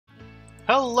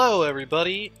Hello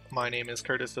everybody, my name is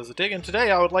CurtisDoesADig, and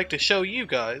today I would like to show you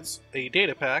guys a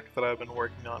data pack that I've been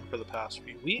working on for the past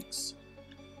few weeks.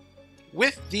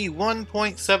 With the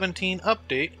 1.17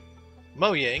 update,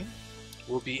 Mojang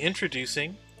will be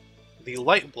introducing the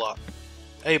light block.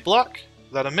 A block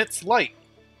that emits light,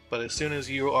 but as soon as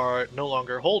you are no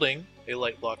longer holding a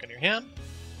light block in your hand,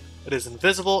 it is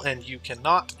invisible and you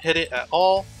cannot hit it at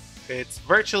all. It's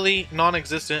virtually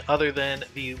non-existent other than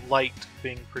the light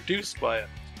being produced by it.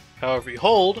 However, you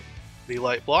hold the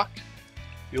light block,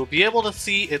 you'll be able to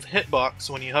see its hitbox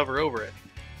when you hover over it.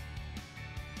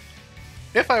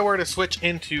 If I were to switch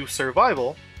into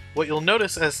survival, what you'll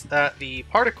notice is that the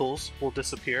particles will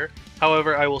disappear.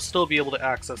 However, I will still be able to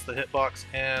access the hitbox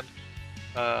and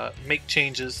make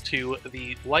changes to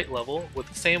the light level with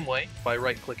the same way by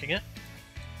right-clicking it.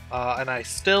 And I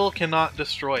still cannot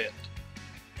destroy it.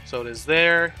 So it is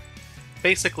there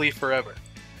basically forever.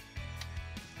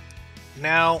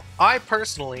 Now, I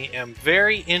personally am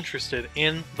very interested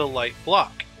in the light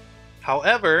block.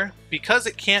 However, because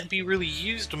it can't be really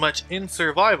used much in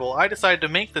survival, I decided to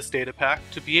make this data pack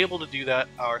to be able to do that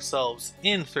ourselves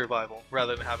in survival,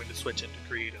 rather than having to switch into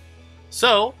creative.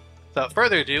 So, without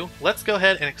further ado, let's go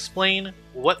ahead and explain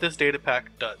what this data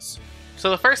pack does. So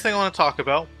the first thing I want to talk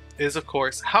about is, of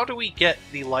course, how do we get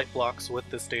the light blocks with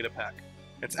this data pack?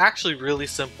 It's actually really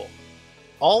simple.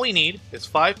 All we need is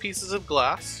 5 pieces of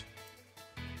glass,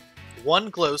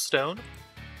 1 glowstone,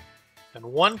 and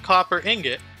 1 copper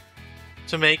ingot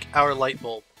to make our light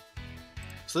bulb.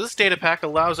 So this data pack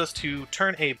allows us to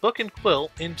turn a book and quill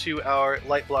into our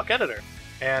light block editor,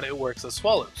 and it works as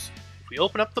follows. If we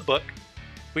open up the book,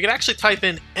 we can actually type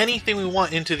in anything we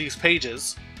want into these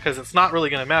pages, because it's not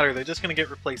really going to matter, they're just going to get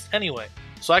replaced anyway.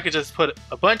 So I could just put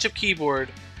a bunch of keyboard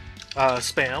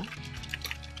spam,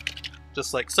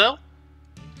 just like so.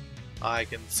 I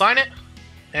can sign it,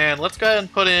 and let's go ahead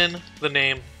and put in the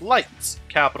name Lights,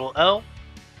 capital L,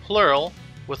 plural,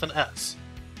 with an S.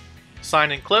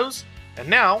 Sign and close, and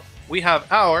now we have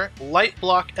our light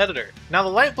block editor. Now the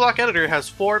light block editor has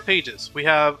 4 pages. We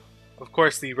have, of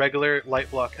course, the regular light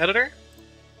block editor,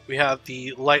 we have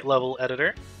the light level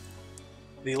editor,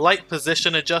 the light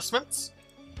position adjustments,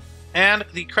 and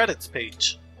the credits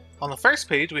page. On the first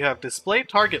page, we have Display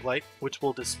Target Light, which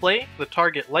will display the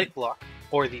target light block,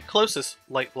 or the closest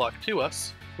light block to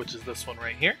us, which is this one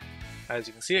right here. As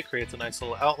you can see, it creates a nice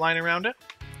little outline around it.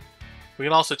 We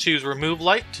can also choose Remove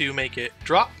Light to make it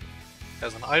drop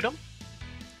as an item.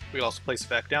 We can also place it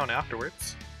back down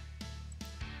afterwards.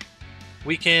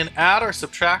 We can add or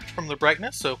subtract from the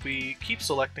brightness, so if we keep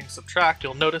selecting Subtract,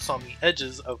 you'll notice on the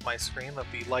edges of my screen that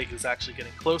the light is actually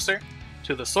getting closer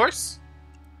to the source.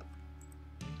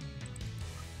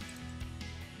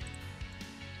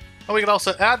 And we can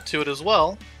also add to it as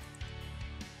well.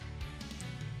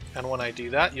 And when I do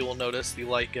that, you will notice the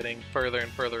light getting further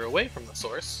and further away from the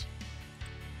source.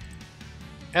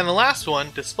 And the last one,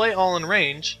 Display All in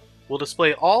Range, will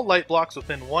display all light blocks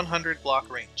within 100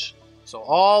 block range. So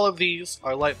all of these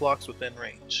are light blocks within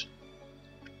range.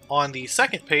 On the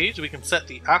second page, we can set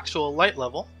the actual light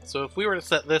level. So if we were to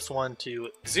set this one to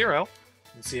 0,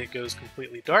 you can see it goes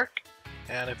completely dark.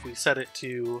 And if we set it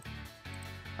to,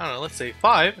 I don't know, let's say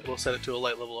 5, it will set it to a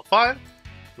light level of 5.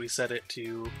 If we set it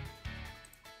to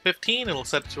 15, it will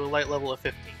set it to a light level of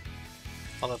 15.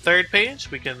 On the third page,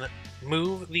 we can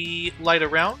move the light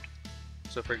around.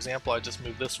 So for example, I just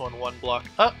move this one block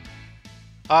up.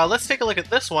 Let's take a look at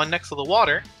this one next to the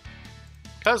water,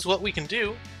 because what we can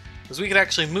do is we can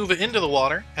actually move it into the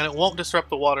water and it won't disrupt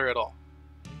the water at all.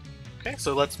 Okay,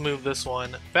 so let's move this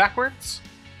one backwards,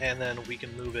 and then we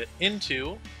can move it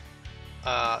into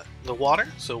the water,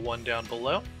 so 1 down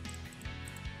below.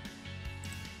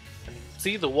 And you can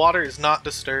see the water is not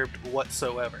disturbed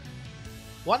whatsoever.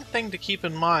 One thing to keep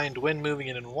in mind when moving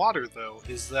it in water, though,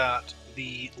 is that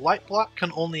the light block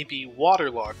can only be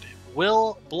waterlogged. It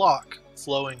will block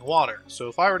flowing water. So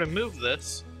if I were to move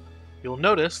this, you'll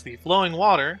notice the flowing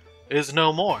water is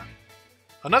no more.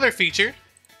 Another feature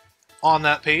on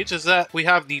that page is that we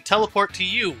have the Teleport to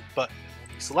You button.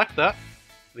 When we select that,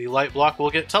 the light block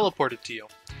will get teleported to you.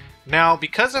 Now,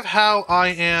 because of how I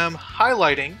am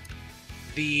highlighting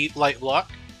the light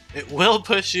block, it will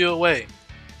push you away.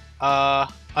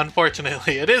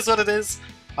 Unfortunately, it is what it is.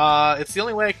 It's the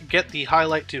only way I can get the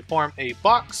highlight to form a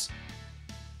box.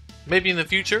 Maybe in the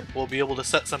future we'll be able to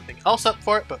set something else up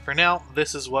for it, but for now,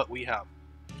 this is what we have.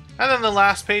 And then the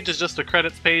last page is just a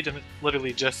credits page, and it's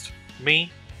literally just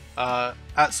me.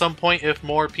 At some point, if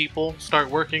more people start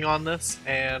working on this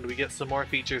and we get some more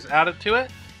features added to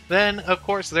it, then of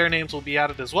course their names will be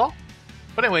added as well.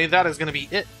 But anyway, that is going to be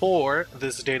it for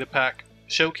this data pack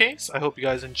showcase. I hope you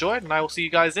guys enjoyed, and I will see you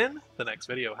guys in the next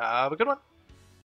video. Have a good one.